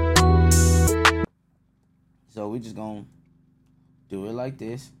 So we just gonna do it like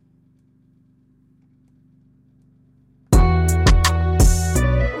this.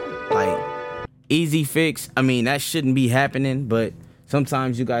 Like, easy fix. I mean, that shouldn't be happening, but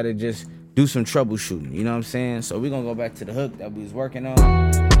sometimes you gotta just do some troubleshooting, you know what I'm saying? So we're gonna go back to the hook that we was working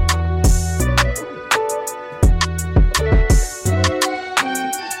on.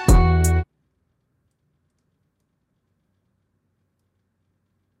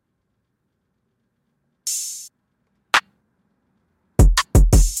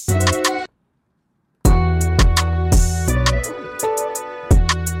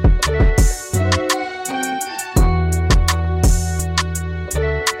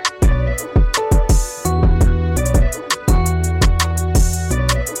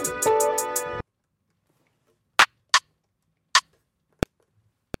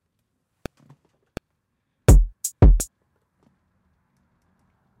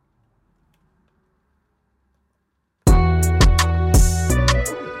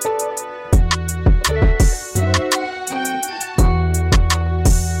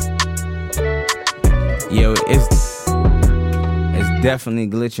 Yo, it's definitely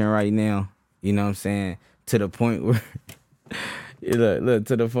glitching right now. You know what I'm saying? To the point where, look,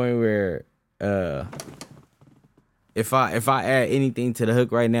 to the point where, if I add anything to the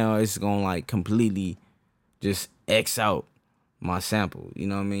hook right now, it's gonna like completely just X out my sample. You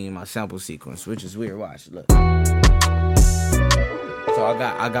know what I mean? My sample sequence, which is weird. Watch, look. So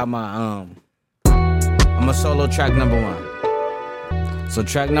I got my I'm a solo track number 1. So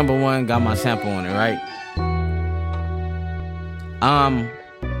track number 1 got my sample on it, right? I'm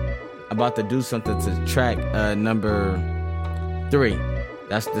about to do something to track number 3.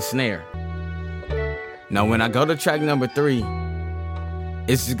 That's the snare. Now, when I go to track number 3,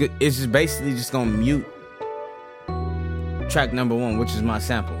 it's just basically just gonna mute track number 1, which is my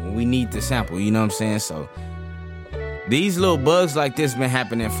sample. We need the sample, you know what I'm saying? So these little bugs like this been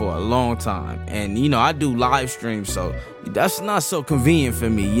happening for a long time, and you know I do live streams, so that's not so convenient for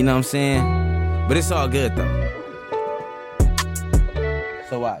me, you know what I'm saying? But it's all good though.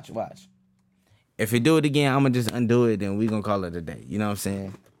 So watch. If you do it again, I'm gonna just undo it, and we gonna call it a day. You know what I'm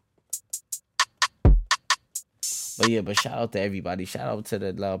saying? But shout out to everybody. Shout out to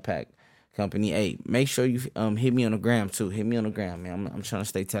the Loud Pack Company. Hey, make sure you hit me on the gram too. Hit me on the gram, man. I'm trying to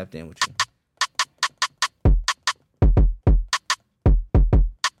stay tapped in with you.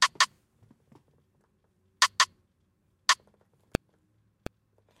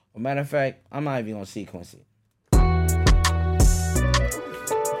 Well, matter of fact, I'm not even gonna sequence it.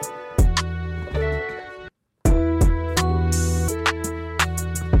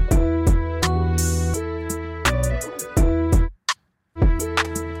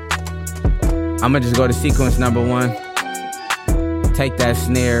 I'm gonna just go to sequence number 1, take that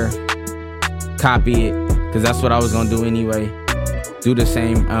snare, copy it, cause that's what I was gonna do anyway. Do the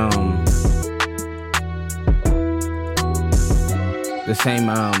same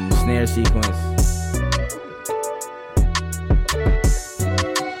snare sequence,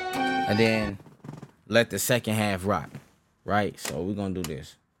 and then let the second half rock, right? So we're gonna do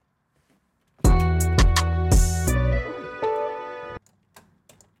this.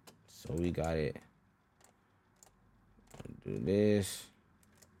 So we got it. Do this.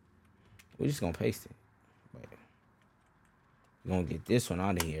 We're just gonna paste it. Wait. We're gonna get this one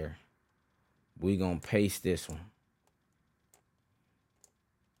out of here. We're gonna paste this one.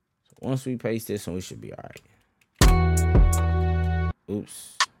 So once we paste this one, we should be all right.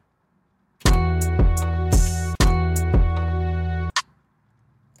 Oops.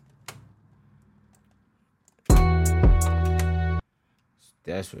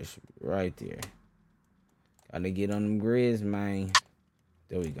 That's what should be right there. Gotta get on them grids, man.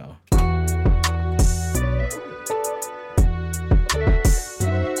 There we go.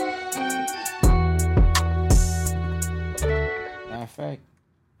 Matter of fact,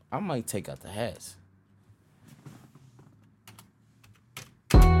 I might take out the hats.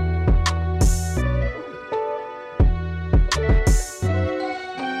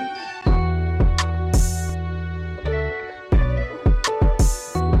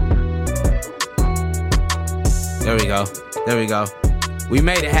 There we go. We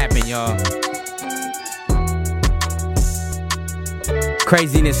made it happen, y'all.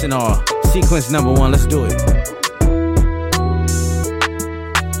 Craziness and all. Sequence number 1, let's do it.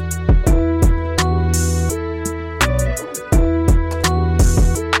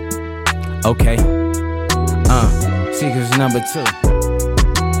 Okay. Sequence number 2.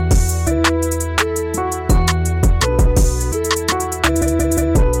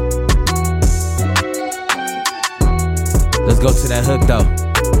 go to that hook though.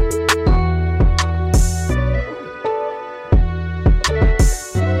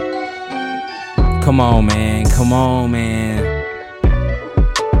 Come on, man. Come on, man.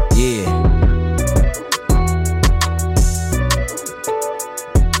 Yeah.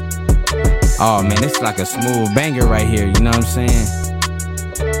 Oh, man, it's like a smooth banger right here. You know what I'm saying?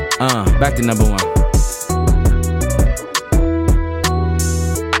 Back to number 1.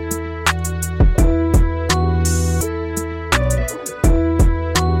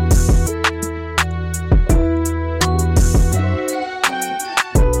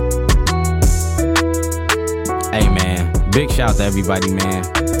 Hey, man, big shout to everybody, man.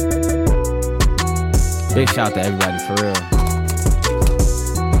 Big shout to everybody, for real.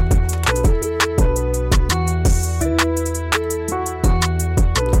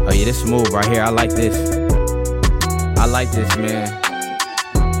 Oh, yeah, this smooth right here. I like this. I like this, man.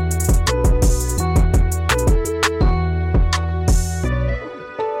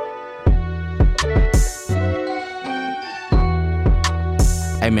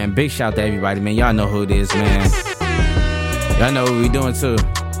 Hey, man, big shout to everybody, man. Y'all know who it is, man. Y'all know what we doing, too.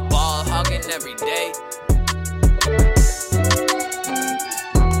 Ball hogging every day.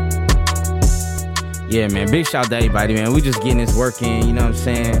 Yeah, man, big shout to everybody, man. We just getting this work in, you know what I'm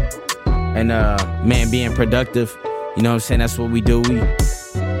saying? And, man, being productive, you know what I'm saying? That's what we do.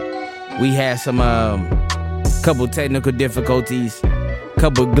 We had some, couple technical difficulties,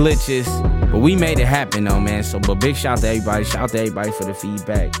 couple glitches, but we made it happen, though, man. So, but big shout to everybody. Shout out to everybody for the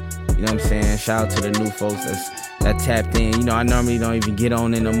feedback. You know what I'm saying? Shout out to the new folks that tapped in. You know, I normally don't even get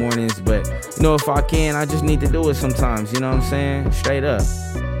on in the mornings, but, you know, if I can, I just need to do it sometimes. You know what I'm saying? Straight up.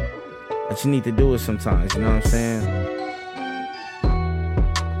 I just need to do it sometimes. You know what I'm saying?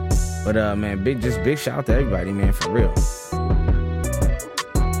 But, man, big shout out to everybody, man, for real.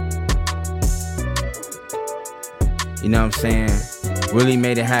 You know what I'm saying? Really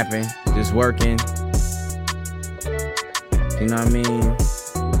made it happen. Just working. You know what I mean?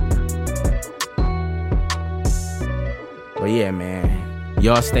 But yeah, man.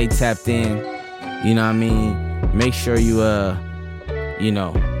 Y'all stay tapped in. You know what I mean? Make sure you, you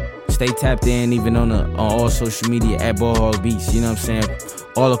know, stay tapped in even on all social media at Ball Hog Beats. You know what I'm saying?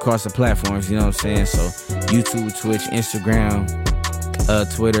 All across the platforms. You know what I'm saying? So YouTube, Twitch, Instagram,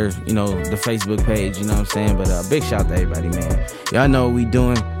 Twitter, you know, the Facebook page, you know what I'm saying? But big shout out to everybody, man. Y'all know what we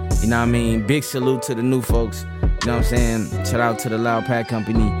doing, you know what I mean? Big salute to the new folks, you know what I'm saying? Shout out to the Loud Pack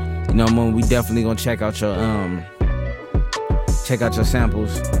Company, you know what I mean? We definitely gonna check out your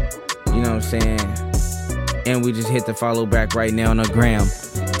samples, you know what I'm saying? And we just hit the follow back right now on the gram.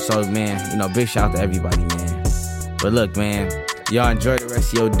 So, man, you know, big shout out to everybody, man. But look, man, y'all enjoy the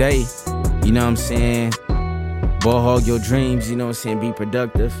rest of your day, you know what I'm saying? Ball hog your dreams, you know what I'm saying? Be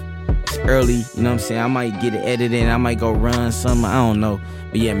productive. It's early, you know what I'm saying? I might get it edited, I might go run something, I don't know.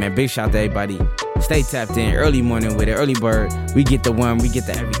 But yeah, man, big shout out to everybody. Stay tapped in, early morning with it, early bird. We get the one, we get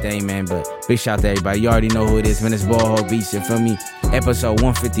the everything, man. But big shout out to everybody. You already know who it is, man. It's Ball Hog Beats, you feel me? Episode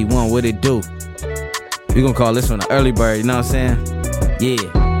 151, what it do? We gonna call this one the early bird, you know what I'm saying? Yeah.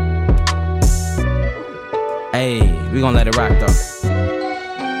 Hey, we gonna let it rock, though.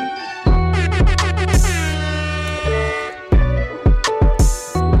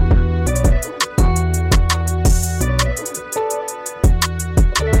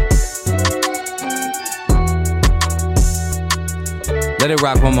 Let it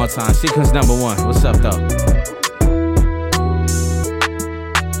rock one more time. Sequence number 1. What's up, though?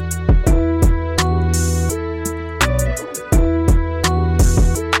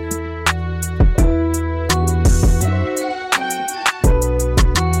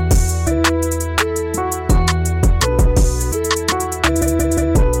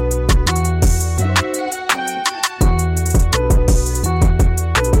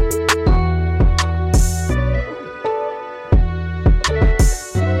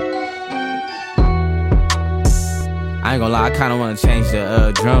 I ain't gonna lie, I kinda wanna change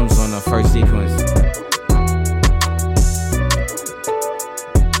the drums on the first sequence.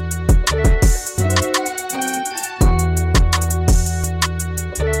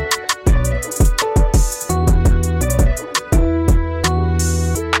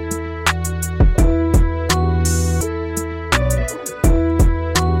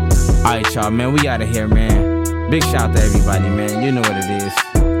 Alright, y'all, man, we outta here, man. Big shout out to everybody, man. You know what it is.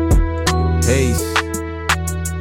 Peace.